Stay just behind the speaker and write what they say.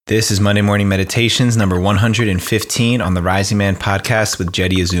This is Monday Morning Meditations number 115 on the Rising Man podcast with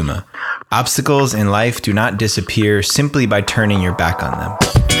Jeddy Azuma. Obstacles in life do not disappear simply by turning your back on them.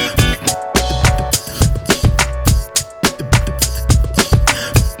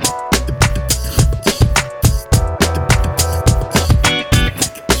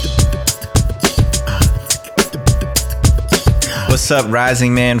 What's up,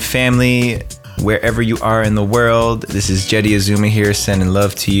 Rising Man family? Wherever you are in the world, this is Jeddy Azuma here, sending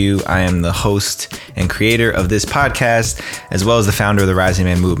love to you. I am the host and creator of this podcast, as well as the founder of the Rising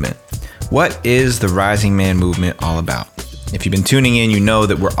Man Movement. What is the Rising Man Movement all about? If you've been tuning in, you know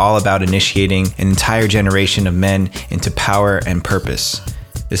that we're all about initiating an entire generation of men into power and purpose.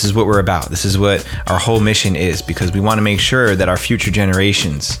 This is what we're about. This is what our whole mission is, because we want to make sure that our future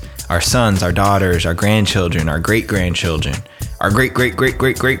generations, our sons, our daughters, our grandchildren, our great-grandchildren, our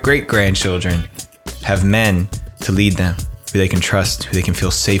great-great-great-great-great-grandchildren have men to lead them, who they can trust, who they can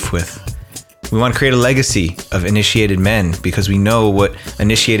feel safe with. We want to create a legacy of initiated men because we know what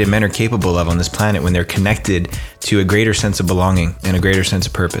initiated men are capable of on this planet when they're connected to a greater sense of belonging and a greater sense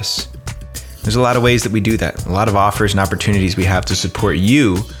of purpose. There's a lot of ways that we do that, a lot of offers and opportunities we have to support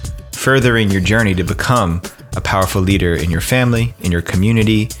you furthering your journey to become a powerful leader in your family, in your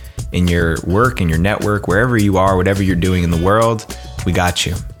community, in your work, in your network, wherever you are, whatever you're doing in the world, we got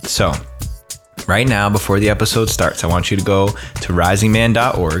you. So right now, before the episode starts, I want you to go to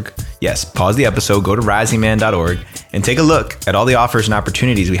risingman.org. Yes, pause the episode, go to risingman.org and take a look at all the offers and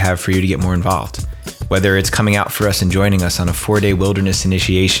opportunities we have for you to get more involved. Whether it's coming out for us and joining us on a 4-day wilderness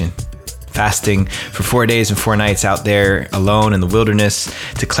initiation, fasting for 4 days and 4 nights out there alone in the wilderness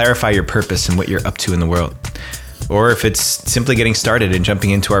to clarify your purpose and what you're up to in the world. Or if it's simply getting started and jumping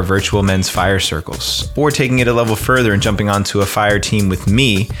into our virtual men's fire circles, or taking it a level further and jumping onto a fire team with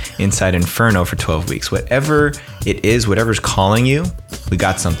me inside Inferno for 12 weeks. Whatever it is, whatever's calling you, we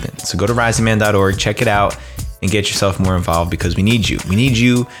got something. So go to risingman.org, check it out, and get yourself more involved because we need you. We need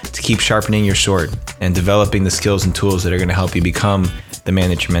you to keep sharpening your sword and developing the skills and tools that are going to help you become the man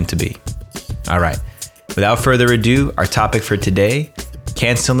that you're meant to be. All right. Without further ado, our topic for today,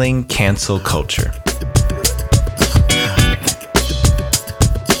 canceling cancel culture.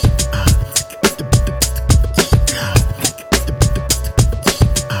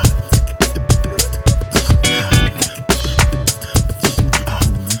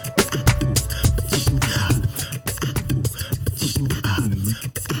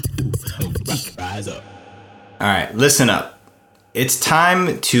 All right, listen up. It's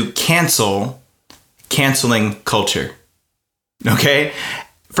time to canceling culture. Okay?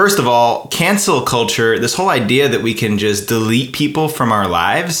 First of all, cancel culture, this whole idea that we can just delete people from our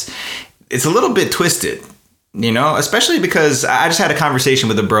lives, it's a little bit twisted, especially because I just had a conversation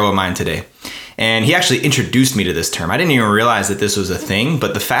with a bro of mine today. And he actually introduced me to this term. I didn't even realize that this was a thing,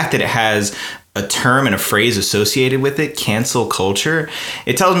 but the fact that it has a term and a phrase associated with it, cancel culture,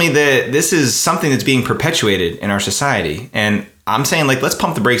 it tells me that this is something that's being perpetuated in our society. And I'm saying, let's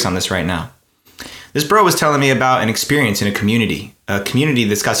pump the brakes on this right now. This bro was telling me about an experience in a community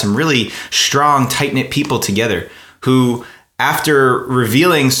that's got some really strong, tight-knit people together who, after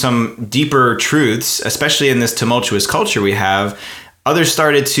revealing some deeper truths, especially in this tumultuous culture we have, others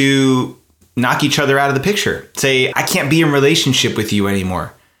started to knock each other out of the picture. Say, I can't be in relationship with you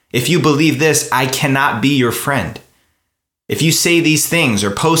anymore. If you believe this, I cannot be your friend. If you say these things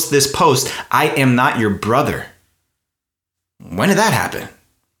or post this post, I am not your brother. When did that happen?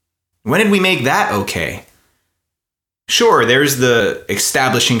 When did we make that okay? Sure, there's the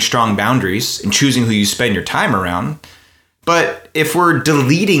establishing strong boundaries and choosing who you spend your time around. But if we're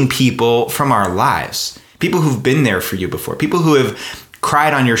deleting people from our lives, people who've been there for you before, people who have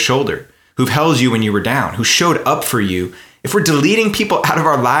cried on your shoulder, who've held you when you were down, who showed up for you, if we're deleting people out of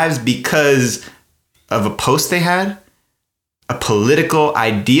our lives because of a post they had, a political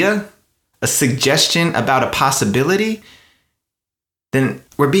idea, a suggestion about a possibility, then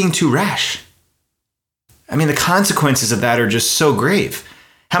we're being too rash. I mean, the consequences of that are just so grave.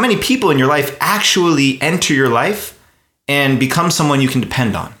 How many people in your life actually enter your life and become someone you can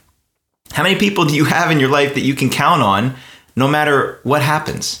depend on? How many people do you have in your life that you can count on no matter what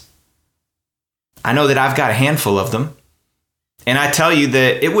happens? I know that I've got a handful of them. And I tell you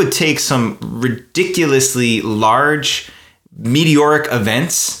that it would take some ridiculously large, meteoric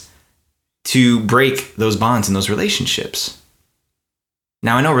events to break those bonds and those relationships.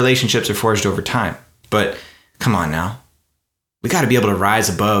 Now, I know relationships are forged over time, but come on now. We got to be able to rise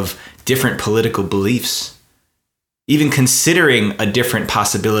above different political beliefs. Even considering a different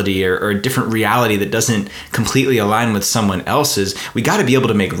possibility or a different reality that doesn't completely align with someone else's, we got to be able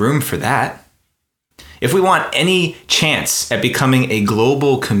to make room for that. if we want any chance at becoming a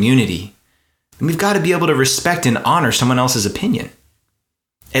global community, then we've got to be able to respect and honor someone else's opinion.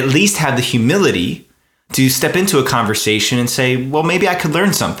 At least have the humility to step into a conversation and say, well, maybe I could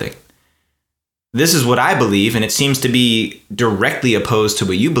learn something. This is what I believe, and it seems to be directly opposed to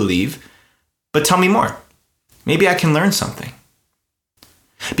what you believe, but tell me more. Maybe I can learn something.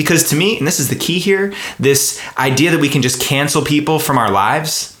 Because to me, and this is the key here, this idea that we can just cancel people from our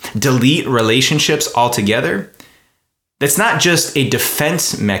lives, delete relationships altogether, that's not just a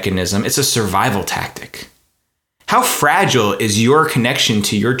defense mechanism, it's a survival tactic. How fragile is your connection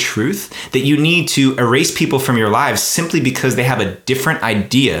to your truth that you need to erase people from your lives simply because they have a different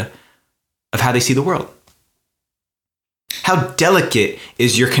idea of how they see the world? How delicate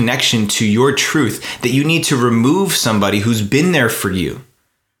is your connection to your truth that you need to remove somebody who's been there for you,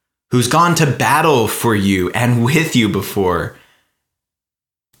 who's gone to battle for you and with you before?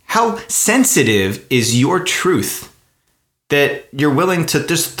 How sensitive is your truth that you're willing to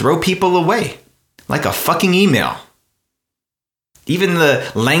just throw people away like a fucking email? Even the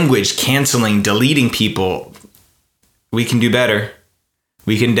language canceling, deleting people, we can do better.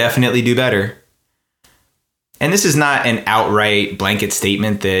 We can definitely do better. And this is not an outright blanket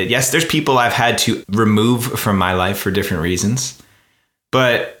statement that, yes, there's people I've had to remove from my life for different reasons.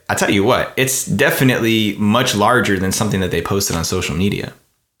 But I tell you what, it's definitely much larger than something that they posted on social media.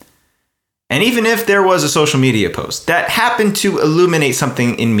 And even if there was a social media post that happened to illuminate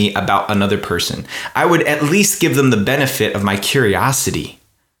something in me about another person, I would at least give them the benefit of my curiosity.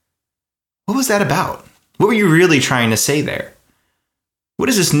 What was that about? What were you really trying to say there? What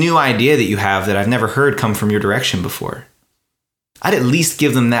is this new idea that you have that I've never heard come from your direction before? I'd at least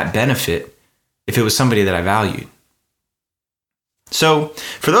give them that benefit if it was somebody that I valued. So,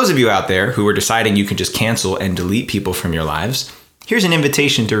 for those of you out there who are deciding you can just cancel and delete people from your lives, here's an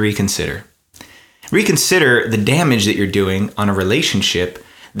invitation to reconsider. Reconsider the damage that you're doing on a relationship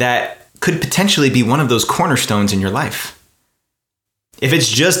that could potentially be one of those cornerstones in your life. If it's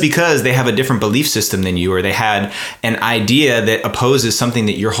just because they have a different belief system than you, or they had an idea that opposes something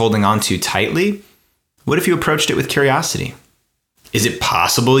that you're holding on to tightly, what if you approached it with curiosity? Is it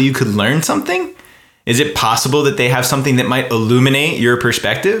possible you could learn something? Is it possible that they have something that might illuminate your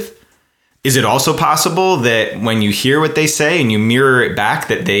perspective? Is it also possible that when you hear what they say and you mirror it back,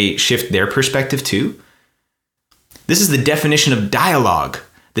 that they shift their perspective too? This is the definition of dialogue.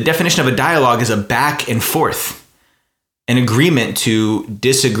 The definition of a dialogue is a back and forth, an agreement to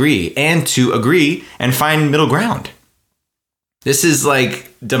disagree and to agree and find middle ground. This is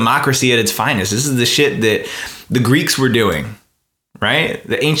like democracy at its finest. This is the shit that the Greeks were doing, right?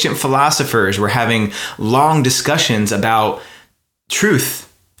 The ancient philosophers were having long discussions about truth,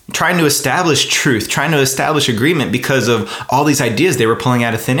 trying to establish truth, trying to establish agreement because of all these ideas they were pulling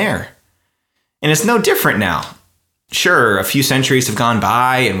out of thin air. And it's no different now. Sure, a few centuries have gone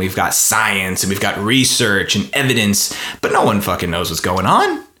by and we've got science and we've got research and evidence, but no one fucking knows what's going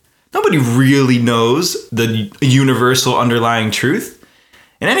on. Nobody really knows the universal underlying truth.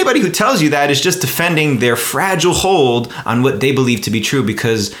 And anybody who tells you that is just defending their fragile hold on what they believe to be true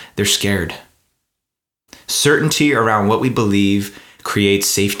because they're scared. Certainty around what we believe creates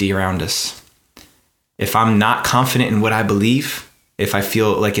safety around us. If I'm not confident in what I believe, if I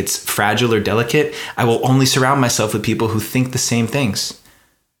feel like it's fragile or delicate, I will only surround myself with people who think the same things,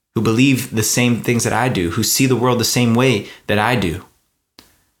 who believe the same things that I do, who see the world the same way that I do.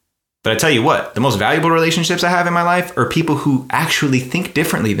 But I tell you what, the most valuable relationships I have in my life are people who actually think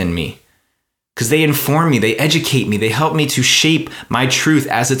differently than me, because they inform me, they educate me, they help me to shape my truth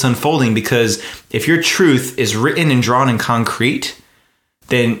as it's unfolding. Because if your truth is written and drawn in concrete,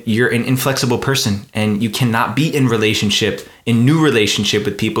 then you're an inflexible person and you cannot be in new relationship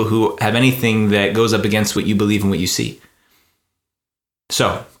with people who have anything that goes up against what you believe and what you see.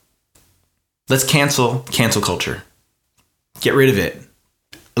 So let's cancel culture. Get rid of it.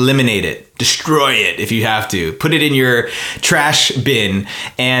 Eliminate it. Destroy it if you have to. Put it in your trash bin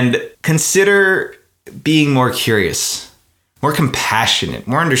and consider being more curious, more compassionate,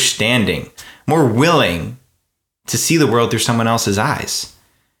 more understanding, more willing to see the world through someone else's eyes.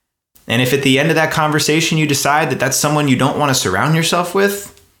 And if at the end of that conversation you decide that that's someone you don't want to surround yourself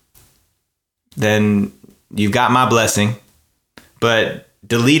with, then you've got my blessing. But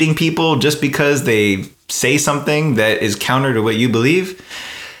deleting people just because they say something that is counter to what you believe,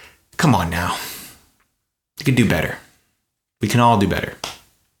 come on now. You can do better. We can all do better.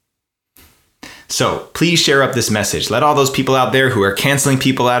 So please share up this message. Let all those people out there who are canceling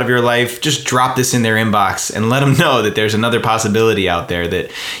people out of your life, just drop this in their inbox and let them know that there's another possibility out there,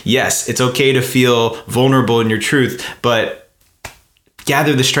 that yes, it's okay to feel vulnerable in your truth, but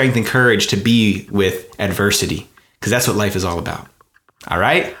gather the strength and courage to be with adversity, because that's what life is all about. All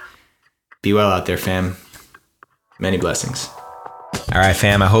right? Be well out there, fam. Many blessings. All right,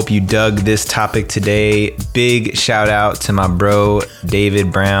 fam, I hope you dug this topic today. Big shout out to my bro,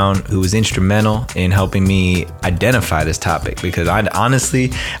 David Brown, who was instrumental in helping me identify this topic, because I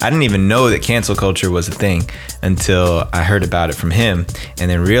didn't even know that cancel culture was a thing until I heard about it from him and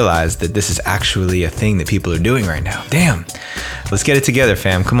then realized that this is actually a thing that people are doing right now. Damn. Let's get it together,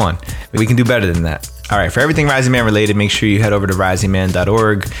 fam. Come on. We can do better than that. All right, for everything Rising Man related, make sure you head over to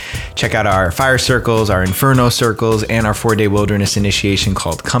risingman.org. Check out our fire circles, our inferno circles, and our 4-day wilderness initiation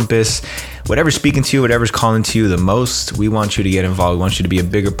called Compass. Whatever's speaking to you, whatever's calling to you the most, we want you to get involved. We want you to be a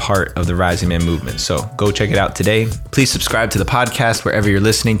bigger part of the Rising Man movement. So go check it out today. Please subscribe to the podcast wherever you're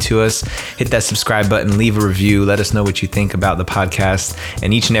listening to us. Hit that subscribe button, leave a review. Let us know what you think about the podcast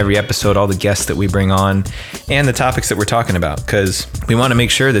and each and every episode, all the guests that we bring on and the topics that we're talking about, because we want to make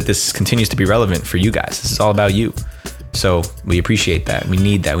sure that this continues to be relevant for you guys. This is all about you. So we appreciate that. We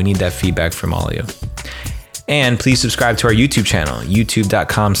need that. We need that feedback from all of you. And please subscribe to our YouTube channel,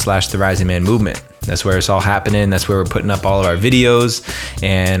 youtube.com/The Rising Man Movement. That's where it's all happening. That's where we're putting up all of our videos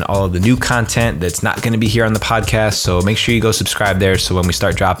and all of the new content that's not going to be here on the podcast. So make sure you go subscribe there, so when we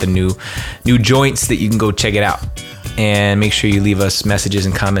start dropping new joints, that you can go check it out. And make sure you leave us messages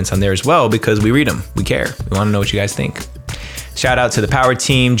and comments on there as well, because we read them. We care. We want to know what you guys think. Shout out to the Power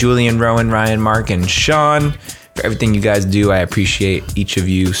Team, Julian, Rowan, Ryan, Mark, and Sean, for everything you guys do. I appreciate each of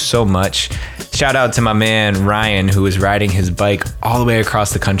you so much. Shout out to my man, Ryan, who is riding his bike all the way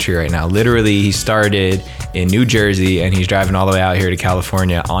across the country right now. Literally, he started in New Jersey and he's driving all the way out here to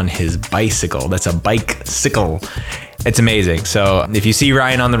California on his bicycle. That's a bike-cycle. It's amazing. So if you see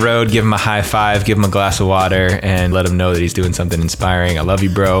Ryan on the road, give him a high five, give him a glass of water, and let him know that he's doing something inspiring. I love you,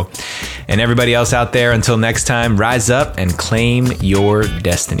 bro. And everybody else out there, until next time, rise up and claim your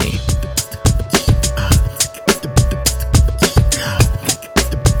destiny.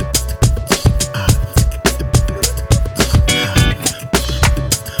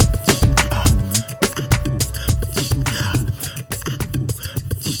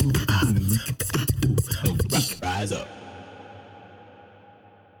 Rise up.